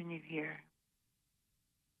else can you hear?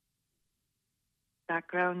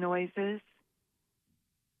 Background noises.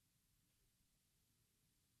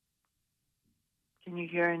 Can you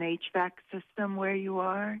hear an HVAC system where you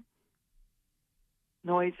are?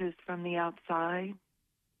 Noises from the outside?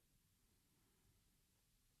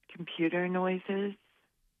 Computer noises?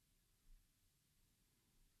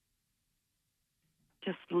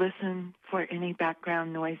 Just listen for any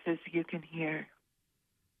background noises you can hear.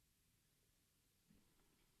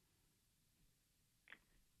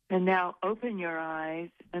 And now open your eyes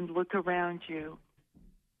and look around you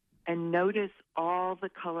and notice all the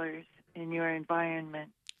colors in your environment.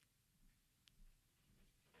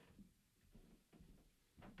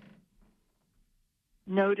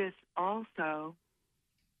 Notice also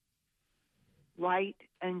light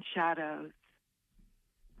and shadows.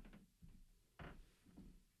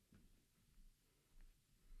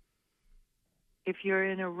 If you're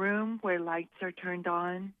in a room where lights are turned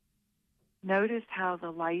on, notice how the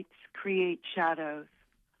lights create shadows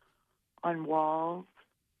on walls,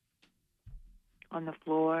 on the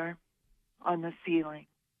floor, on the ceiling.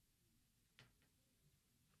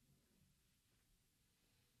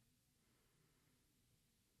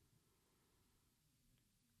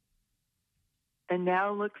 And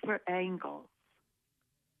now look for angles.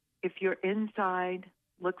 If you're inside,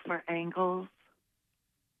 look for angles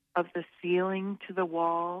of the ceiling to the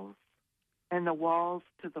walls and the walls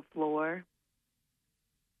to the floor,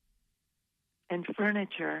 and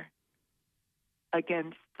furniture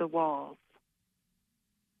against the walls.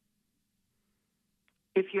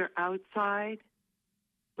 If you're outside,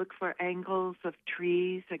 look for angles of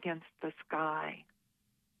trees against the sky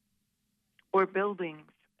or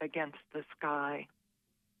buildings against the sky.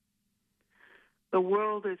 The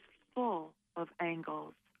world is full of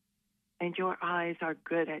angles, and your eyes are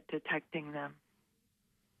good at detecting them.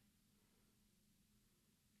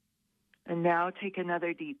 And now take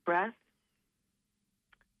another deep breath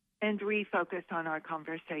and refocus on our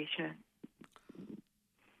conversation.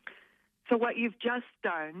 So what you've just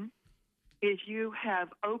done is you have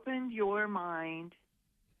opened your mind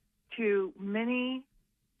to many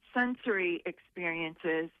sensory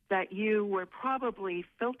experiences that you were probably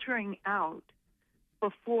filtering out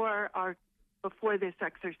before this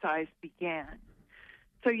exercise began.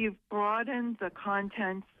 So you've broadened the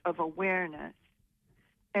contents of awareness,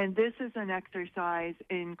 and this is an exercise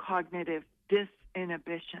in cognitive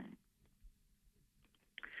disinhibition.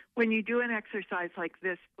 When you do an exercise like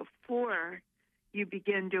this before you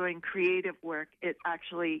begin doing creative work, it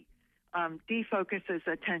actually defocuses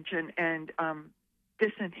attention and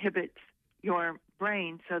disinhibits your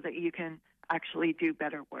brain so that you can actually do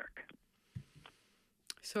better work.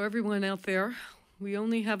 So everyone out there, we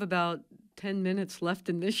only have about 10 minutes left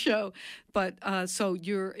in this show, but so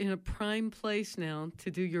you're in a prime place now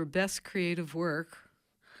to do your best creative work.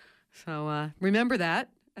 So remember that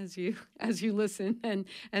as you listen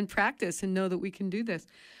and practice and know that we can do this.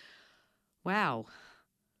 Wow.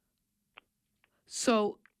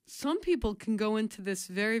 So some people can go into this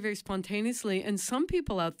very, very spontaneously, and some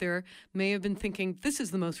people out there may have been thinking, this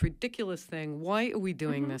is the most ridiculous thing. Why are we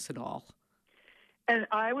doing this at all? And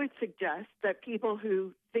I would suggest that people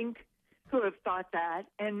who have thought that,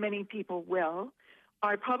 and many people will,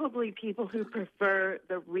 are probably people who prefer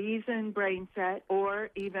the reason brain set or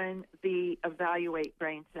even the evaluate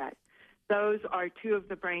brain set. Those are two of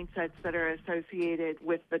the brain sets that are associated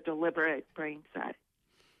with the deliberate brain set,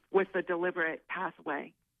 with the deliberate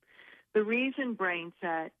pathway. The reason brain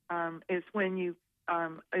set is when you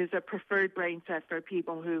is a preferred brain set for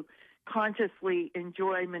people who consciously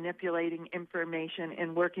enjoy manipulating information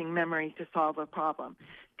and working memory to solve a problem.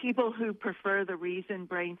 People who prefer the reason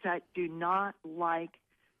brain set do not like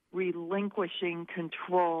relinquishing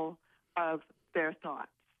control of their thoughts.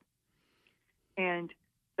 And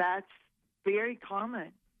that's very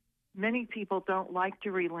common. Many people don't like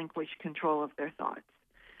to relinquish control of their thoughts.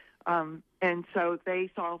 And so they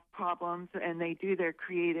solve problems and they do their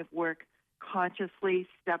creative work consciously,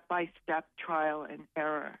 step-by-step, trial and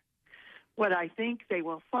error. What I think they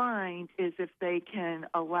will find is if they can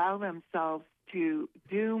allow themselves to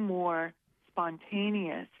do more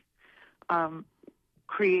spontaneous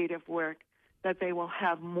creative work, that they will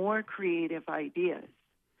have more creative ideas,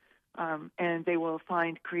 and they will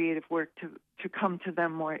find creative work to come to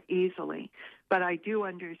them more easily. But I do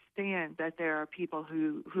understand that there are people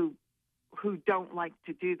who don't like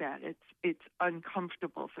to do that. It's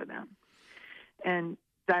uncomfortable for them, and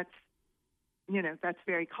that's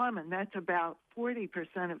very common. That's about 40%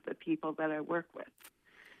 of the people that I work with.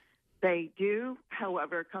 They do,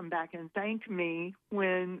 however, come back and thank me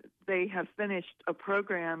when they have finished a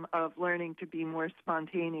program of learning to be more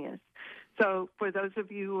spontaneous. So for those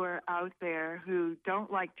of you who are out there who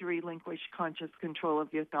don't like to relinquish conscious control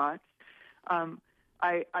of your thoughts,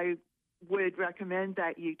 I would recommend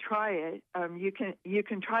that you try it. You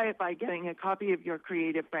can try it by getting a copy of your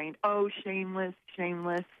Creative Brain. Oh, shameless.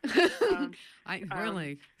 I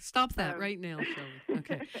really stop that right now, Shelley.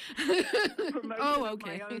 Okay. Promotion of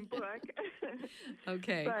my own book.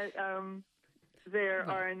 Okay. But there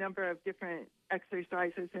are a number of different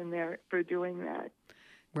exercises in there for doing that.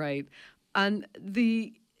 Right. And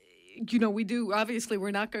we do, obviously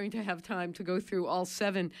we're not going to have time to go through all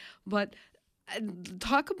 7, but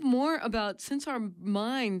talk more about, since our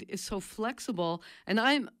mind is so flexible, and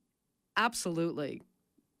I'm absolutely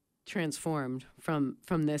transformed from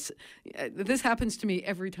this. This happens to me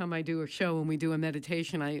every time I do a show and we do a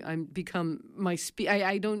meditation. I become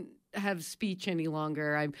I don't have speech any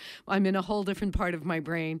longer. I'm in a whole different part of my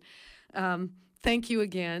brain. Thank you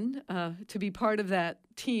again to be part of that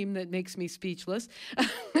team that makes me speechless.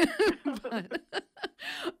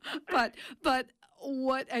 but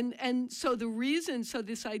what and so the reason, so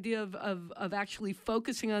this idea of actually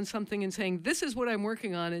focusing on something and saying, this is what I'm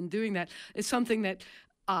working on, and doing that is something that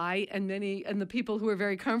I and the people who are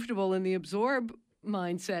very comfortable in the absorb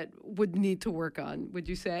mindset would need to work on, would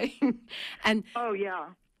you say? And Oh, yeah.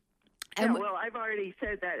 And Yeah, well, I've already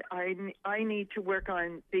said that I need to work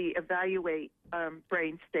on the evaluate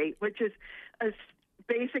brain state, which is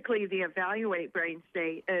basically the evaluate brain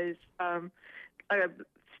state is a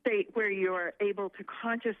state where you're able to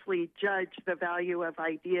consciously judge the value of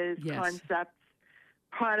ideas, Yes. concepts,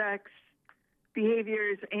 products,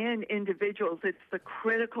 behaviors, and individuals. It's the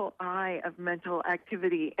critical eye of mental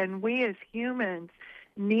activity. And we as humans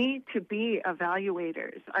need to be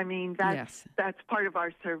evaluators. I mean, Yes. that's part of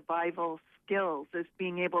our survival skills, is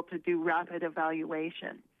being able to do rapid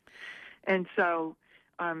evaluation. And so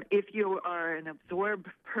if you are an absorbed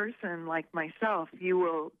person like myself, you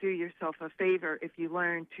will do yourself a favor if you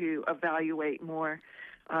learn to evaluate more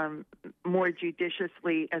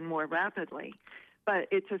judiciously and more rapidly. But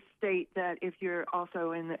it's a state that if you're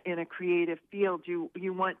also in a creative field, you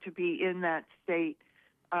want to be in that state.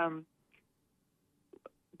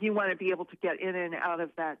 You want to be able to get in and out of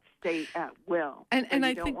that state at will. And I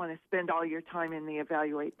you don't think, want to spend all your time in the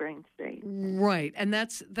evaluate brain state. right, and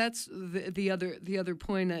that's the other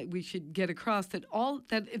point that we should get across, that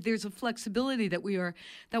there's a flexibility that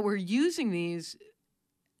we're using these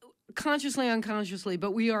consciously, unconsciously,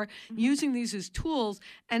 but we are using these as tools,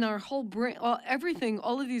 and our whole brain,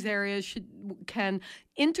 all of these areas can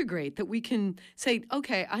integrate, that we can say,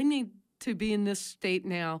 okay, I need to be in this state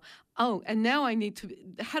now. Oh, and now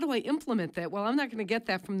how do I implement that? Well, I'm not going to get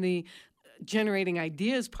that from the generating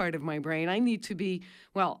ideas part of my brain. I need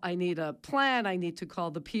a plan. I need to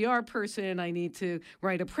call the PR person. I need to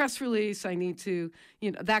write a press release. I need to,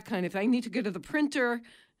 that kind of thing. I need to go to the printer,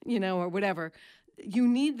 or whatever. You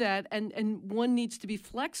need that, and one needs to be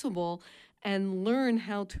flexible and learn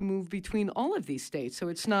how to move between all of these states. So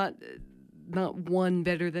it's not one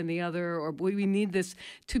better than the other, or we need this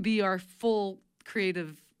to be our full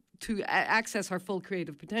creative, to access our full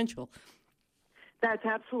creative potential. That's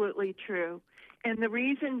absolutely true. And the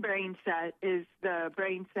reason brain set is the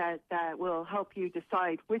brain set that will help you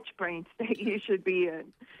decide which brain state you should be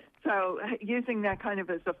in. So using that kind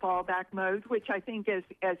of as a fallback mode, which I think as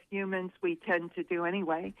humans we tend to do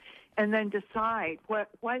anyway, and then decide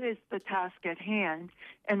what is the task at hand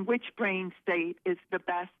and which brain state is the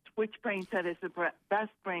best, which brain set is the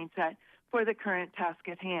best brain set for the current task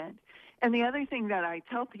at hand. And the other thing that I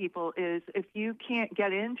tell people is if you can't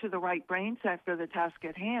get into the right brain set for the task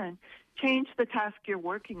at hand, change the task you're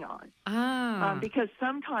working on. Because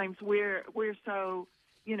sometimes we're so,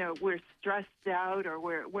 we're stressed out, or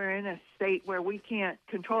we're in a state where we can't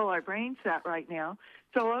control our brain set right now.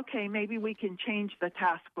 So, okay, maybe we can change the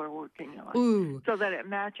task we're working on so that it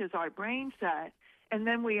matches our brain set. And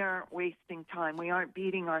then we aren't wasting time. We aren't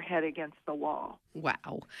beating our head against the wall.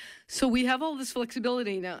 Wow. So we have all this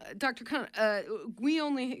flexibility. Now, Dr. Carson, we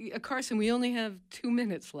only have 2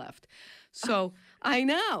 minutes left. So I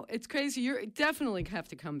know. It's crazy. You definitely have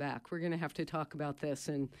to come back. We're going to have to talk about this.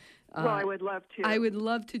 And well, I would love to. I would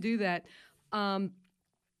love to do that. And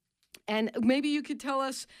maybe you could tell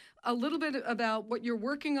us a little bit about what you're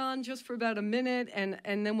working on, just for about a minute, and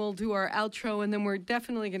then we'll do our outro, and then we're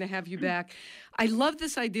definitely going to have you back. I love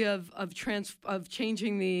this idea of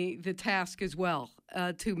changing the task as well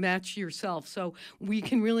to match yourself, so we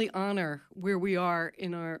can really honor where we are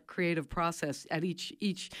in our creative process at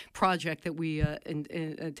each project that we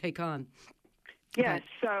take on. Yes,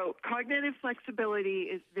 so cognitive flexibility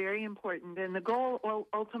is very important, and the goal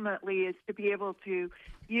ultimately is to be able to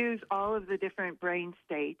use all of the different brain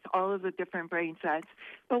states, all of the different brain sets.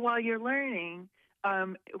 But while you're learning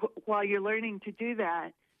to do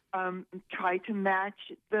that, try to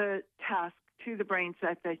match the task to the brain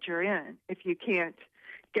set that you're in. If you can't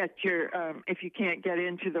get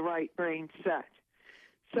into the right brain set,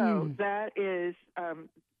 so that is.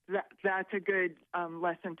 That's a good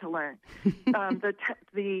lesson to learn.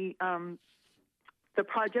 The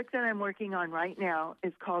project that I'm working on right now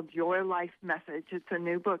is called Your Life Message. It's a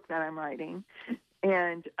new book that I'm writing,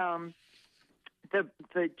 and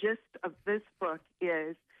the gist of this book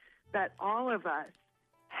is that all of us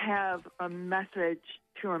have a message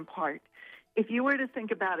to impart. If you were to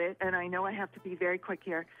think about it, and I know I have to be very quick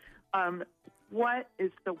here, what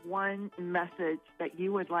is the one message that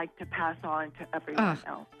you would like to pass on to everyone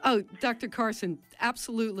else? Oh, Dr. Carson,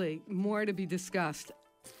 absolutely. More to be discussed.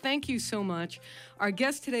 Thank you so much. Our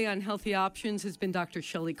guest today on Healthy Options has been Dr.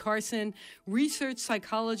 Shelley Carson, research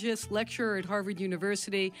psychologist, lecturer at Harvard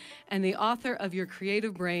University, and the author of Your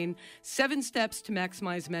Creative Brain, 7 Steps to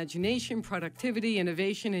Maximize Imagination, Productivity,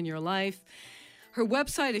 Innovation in Your Life. Her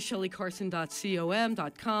website is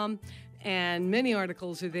shelleycarson.com. and many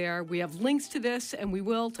articles are there. We have links to this, and we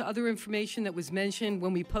will to other information that was mentioned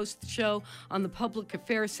when we post the show on the public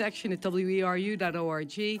affairs section at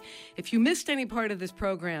weru.org. If you missed any part of this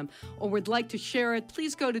program or would like to share it,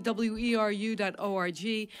 please go to weru.org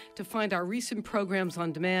to find our recent programs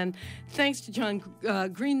on demand. Thanks to John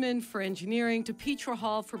Greenman for engineering, to Petra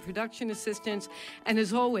Hall for production assistance, and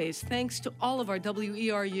as always, thanks to all of our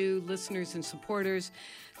WERU listeners and supporters.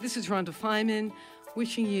 This is Rhonda Feiman,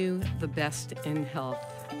 wishing you the best in health.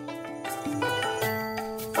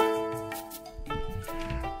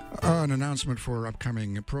 An announcement for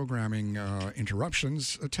upcoming programming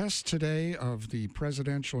interruptions. A test today of the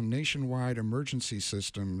presidential nationwide emergency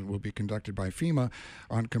system will be conducted by FEMA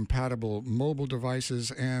on compatible mobile devices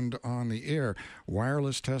and on the air.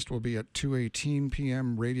 Wireless test will be at 2:18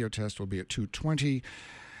 p.m. Radio test will be at 2:20.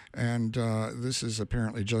 And this is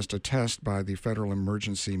apparently just a test by the Federal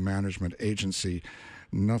Emergency Management Agency.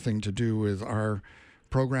 Nothing to do with our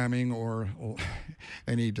programming or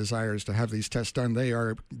any desires to have these tests done. They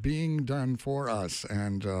are being done for us,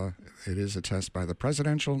 and it is a test by the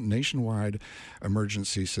Presidential Nationwide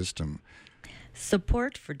Emergency System.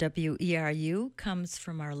 Support for WERU comes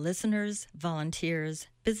from our listeners, volunteers,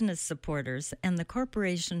 business supporters, and the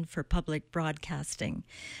Corporation for Public Broadcasting.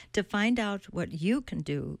 To find out what you can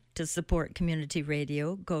do to support community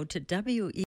radio, go to WERU.